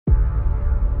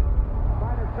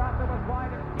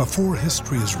Before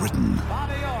history is written,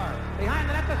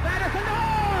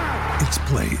 it's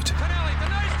played.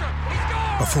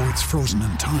 Before it's frozen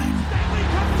in time,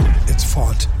 it's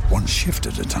fought one shift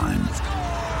at a time.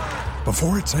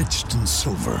 Before it's etched in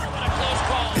silver,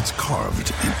 it's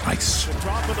carved in ice.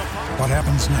 What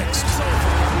happens next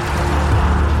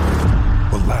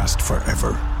will last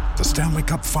forever. The Stanley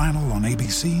Cup Final on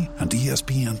ABC and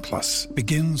ESPN Plus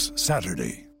begins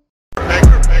Saturday.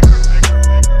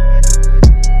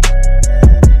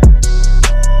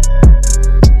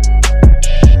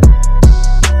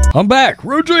 I'm back.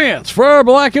 Rudrance for our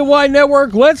Black and White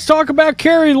Network. Let's talk about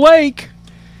Kari Lake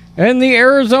and the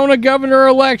Arizona governor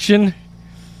election.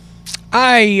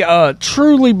 I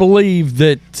truly believe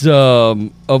that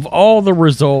of all the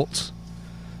results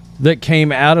that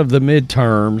came out of the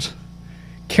midterms,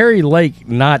 Kari Lake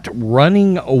not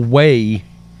running away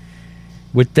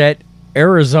with that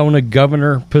Arizona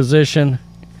governor position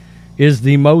is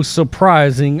the most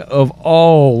surprising of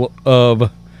all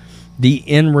of the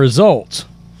end results.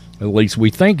 At least we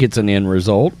think it's an end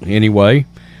result anyway.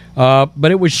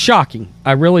 But it was shocking.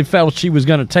 I really felt she was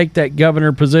going to take that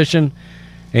governor position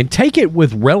and take it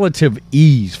with relative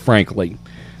ease, frankly.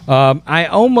 I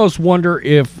almost wonder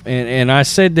if, and I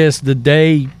said this the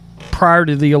day prior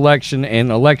to the election and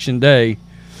election day,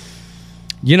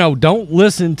 don't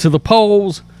listen to the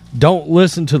polls, don't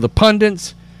listen to the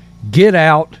pundits, get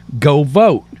out, go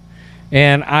vote.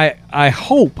 And I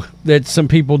hope that some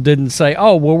people didn't say,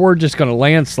 oh, well, we're just going to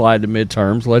landslide the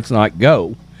midterms, let's not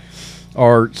go.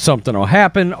 Or something will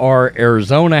happen, or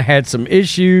Arizona had some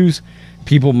issues,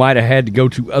 people might have had to go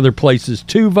to other places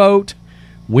to vote.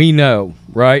 We know,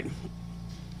 right?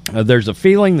 There's a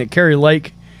feeling that Kari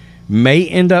Lake may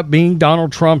end up being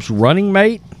Donald Trump's running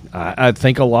mate. I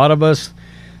think a lot of us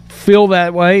feel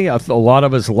that way. A lot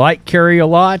of us like Kari a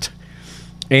lot.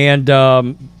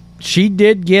 And she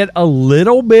did get a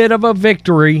little bit of a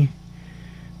victory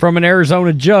from an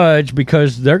Arizona judge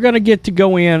because they're going to get to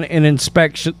go in and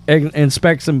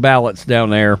inspect some ballots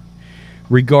down there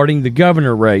regarding the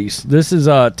governor race. This is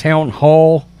a town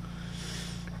hall.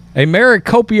 A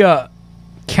Maricopa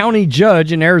County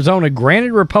judge in Arizona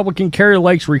granted Republican Kari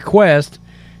Lake's request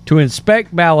to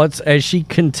inspect ballots as she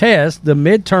contests the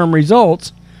midterm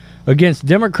results against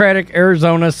Democratic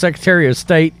Arizona Secretary of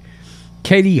State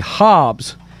Katie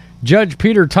Hobbs. Judge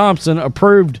Peter Thompson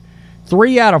approved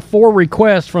 3 out of 4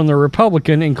 requests from the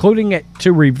Republican, including it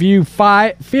to review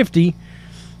 50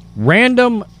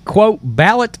 random, quote,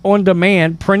 ballot on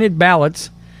demand printed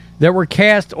ballots that were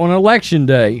cast on Election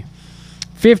Day.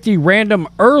 50 random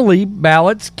early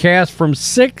ballots cast from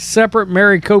 6 separate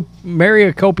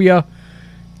Maricopa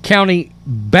County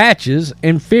batches,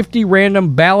 and 50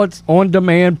 random ballots on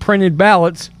demand printed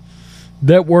ballots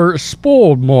that were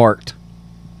spoiled marked.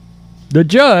 The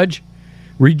judge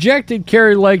rejected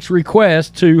Kari Lake's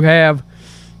request to have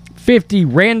 50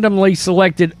 randomly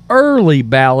selected early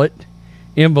ballot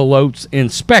envelopes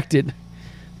inspected.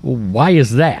 Well, why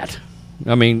is that?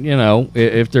 I mean,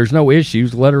 if there's no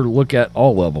issues, let her look at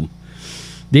all of them.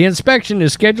 The inspection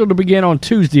is scheduled to begin on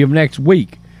Tuesday of next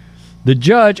week. The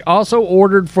judge also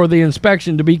ordered for the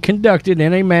inspection to be conducted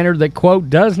in a manner that, quote,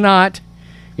 does not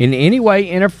in any way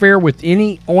interfere with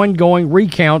any ongoing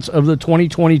recounts of the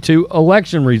 2022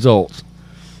 election results.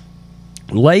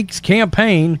 Lake's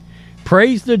campaign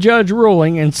praised the judge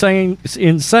ruling and saying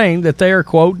that they are,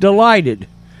 quote, delighted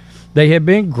they have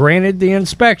been granted the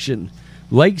inspection.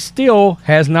 Lake still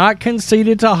has not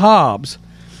conceded to Hobbs,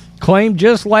 claimed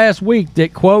just last week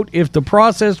that, quote, if the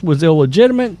process was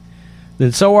illegitimate,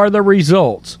 then so are the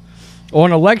results.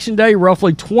 On Election Day,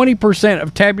 roughly 20%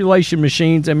 of tabulation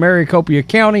machines in Maricopa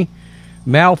County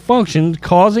malfunctioned,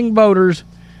 causing voters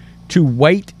to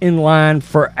wait in line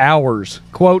for hours.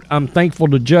 Quote, I'm thankful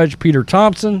to Judge Peter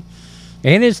Thompson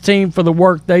and his team for the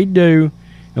work they do,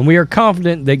 and we are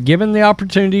confident that given the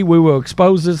opportunity, we will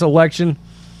expose this election.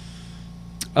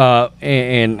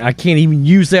 And I can't even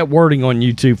use that wording on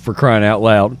YouTube for crying out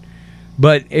loud,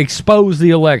 but expose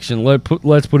the election.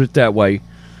 Let's put it that way.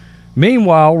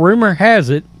 Meanwhile, rumor has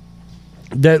it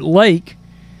that Lake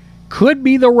could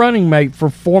be the running mate for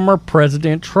former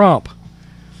President Trump.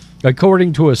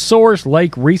 According to a source,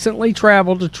 Lake recently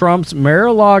traveled to Trump's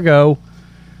Mar-a-Lago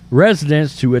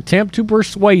residence to attempt to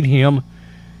persuade him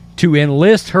to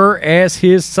enlist her as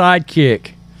his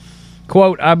sidekick.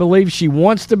 Quote, I believe she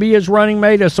wants to be his running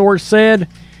mate, a source said,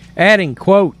 adding,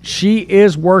 quote, she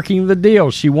is working the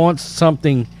deal. She wants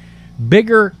something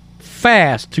bigger,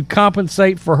 fast, to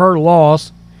compensate for her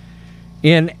loss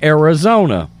in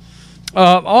Arizona.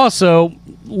 Also,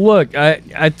 look,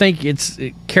 I think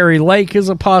Kari Lake is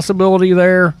a possibility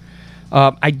there.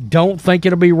 I don't think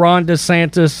it'll be Ron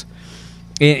DeSantis.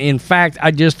 In fact,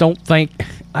 I don't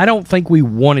think we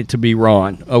want it to be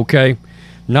Ron, okay?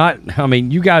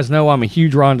 You guys know I'm a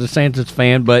huge Ron DeSantis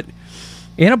fan, but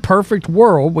in a perfect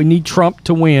world, we need Trump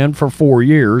to win for 4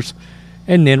 years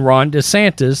and then Ron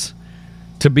DeSantis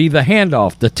to be the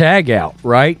handoff, the tag out,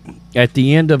 right? At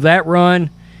the end of that run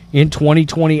in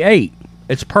 2028.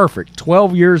 It's perfect.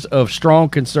 12 years of strong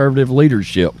conservative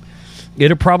leadership.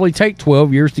 It'll probably take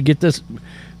 12 years to get this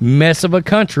mess of a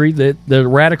country that the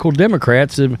radical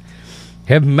Democrats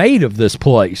have made of this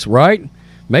place, right?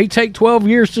 May take 12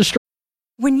 years to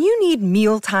When you need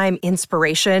mealtime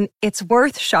inspiration, it's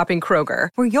worth shopping Kroger,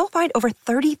 where you'll find over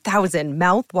 30,000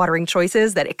 mouth-watering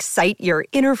choices that excite your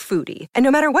inner foodie. And no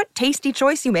matter what tasty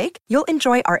choice you make, you'll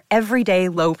enjoy our everyday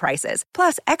low prices,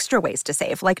 plus extra ways to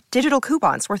save, like digital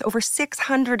coupons worth over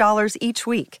 $600 each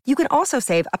week. You can also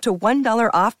save up to $1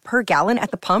 off per gallon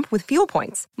at the pump with fuel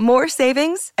points. More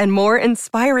savings and more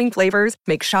inspiring flavors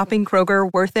make shopping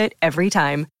Kroger worth it every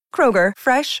time. Kroger,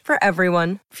 fresh for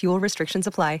everyone. Fuel restrictions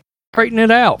apply. Straightening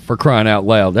it out, for crying out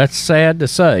loud. That's sad to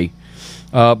say.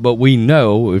 But we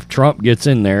know if Trump gets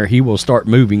in there, he will start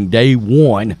moving day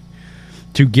one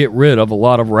to get rid of a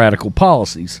lot of radical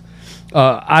policies.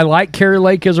 I like Kari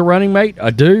Lake as a running mate.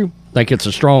 I do. Think it's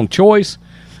a strong choice.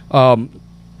 A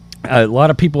lot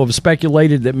of people have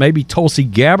speculated that maybe Tulsi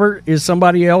Gabbard is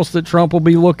somebody else that Trump will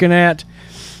be looking at.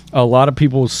 A lot of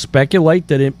people speculate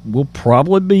that it will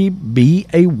probably be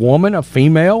a woman, a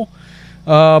female.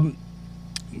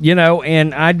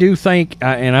 And I do think,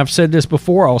 and I've said this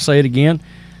before, I'll say it again.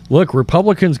 Look,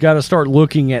 Republicans got to start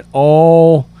looking at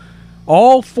all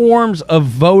forms of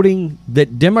voting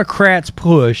that Democrats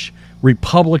push.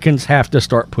 Republicans have to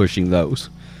start pushing those.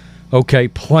 Okay,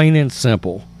 plain and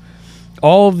simple.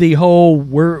 All of the whole,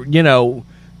 we're,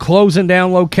 closing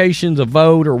down locations of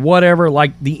vote or whatever,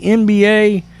 like the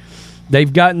NBA,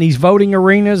 they've gotten these voting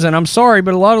arenas, and I'm sorry,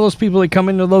 but a lot of those people that come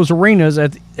into those arenas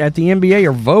at the NBA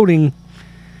are voting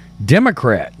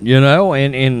Democrat,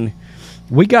 and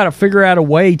we got to figure out a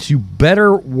way to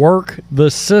better work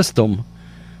the system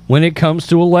when it comes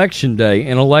to election day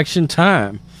and election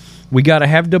time. We got to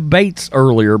have debates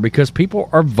earlier because people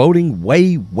are voting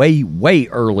way, way, way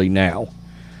early now.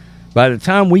 By the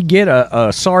time we get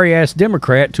a sorry-ass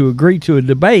Democrat to agree to a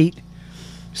debate,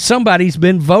 somebody's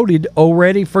been voted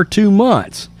already for 2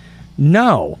 months.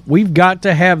 No, we've got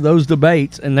to have those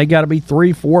debates, and they got to be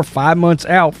 3, 4, 5 months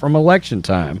out from election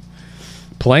time.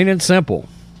 Plain and simple.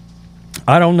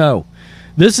 I don't know.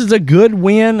 This is a good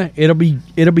win. It'll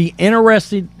be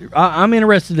interesting. I'm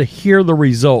interested to hear the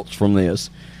results from this.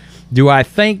 Do I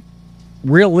think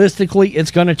realistically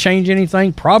it's going to change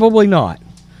anything? Probably not.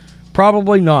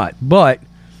 Probably not. But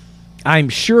I'm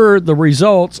sure the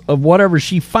results of whatever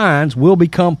she finds will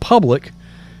become public,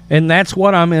 and that's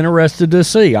what I'm interested to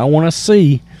see. I want to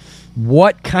see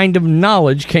what kind of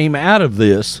knowledge came out of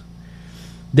this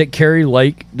that Kari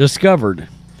Lake discovered.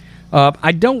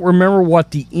 I don't remember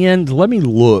what the end. Let me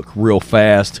look real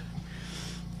fast.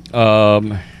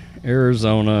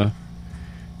 Arizona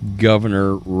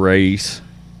governor race.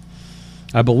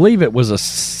 I believe it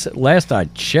was last I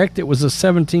checked, it was a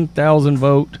 17,000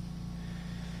 vote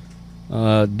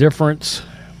difference.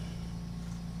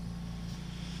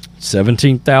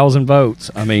 17,000 votes.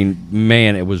 I mean,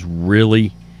 man, it was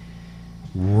really,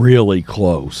 really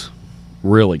close.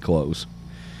 Really close.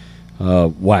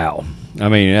 Wow. I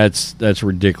mean, that's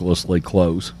ridiculously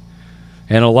close.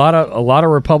 And a lot of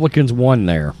Republicans won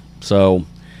there. So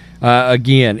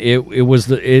again,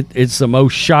 it's the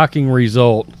most shocking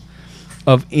result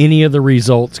of any of the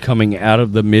results coming out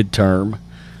of the midterm.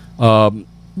 I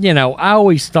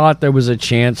always thought there was a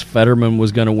chance Fetterman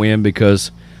was going to win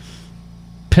because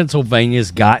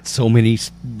Pennsylvania's got so many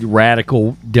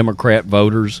radical Democrat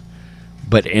voters.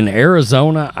 But in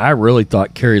Arizona, I really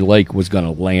thought Kari Lake was going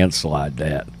to landslide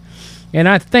that. And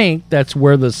I think that's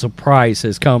where the surprise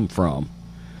has come from.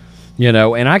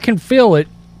 And I can feel it.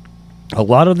 A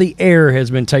lot of the air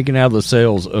has been taken out of the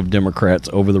sails of Democrats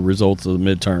over the results of the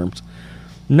midterms.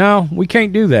 No, we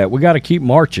can't do that. We got to keep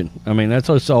marching. I mean,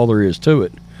 that's all there is to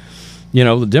it.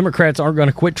 The Democrats aren't going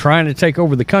to quit trying to take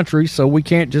over the country, so we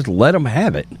can't just let them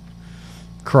have it.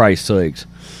 Christ's sakes.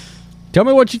 Tell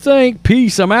me what you think.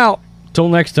 Peace. I'm out. Till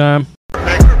next time.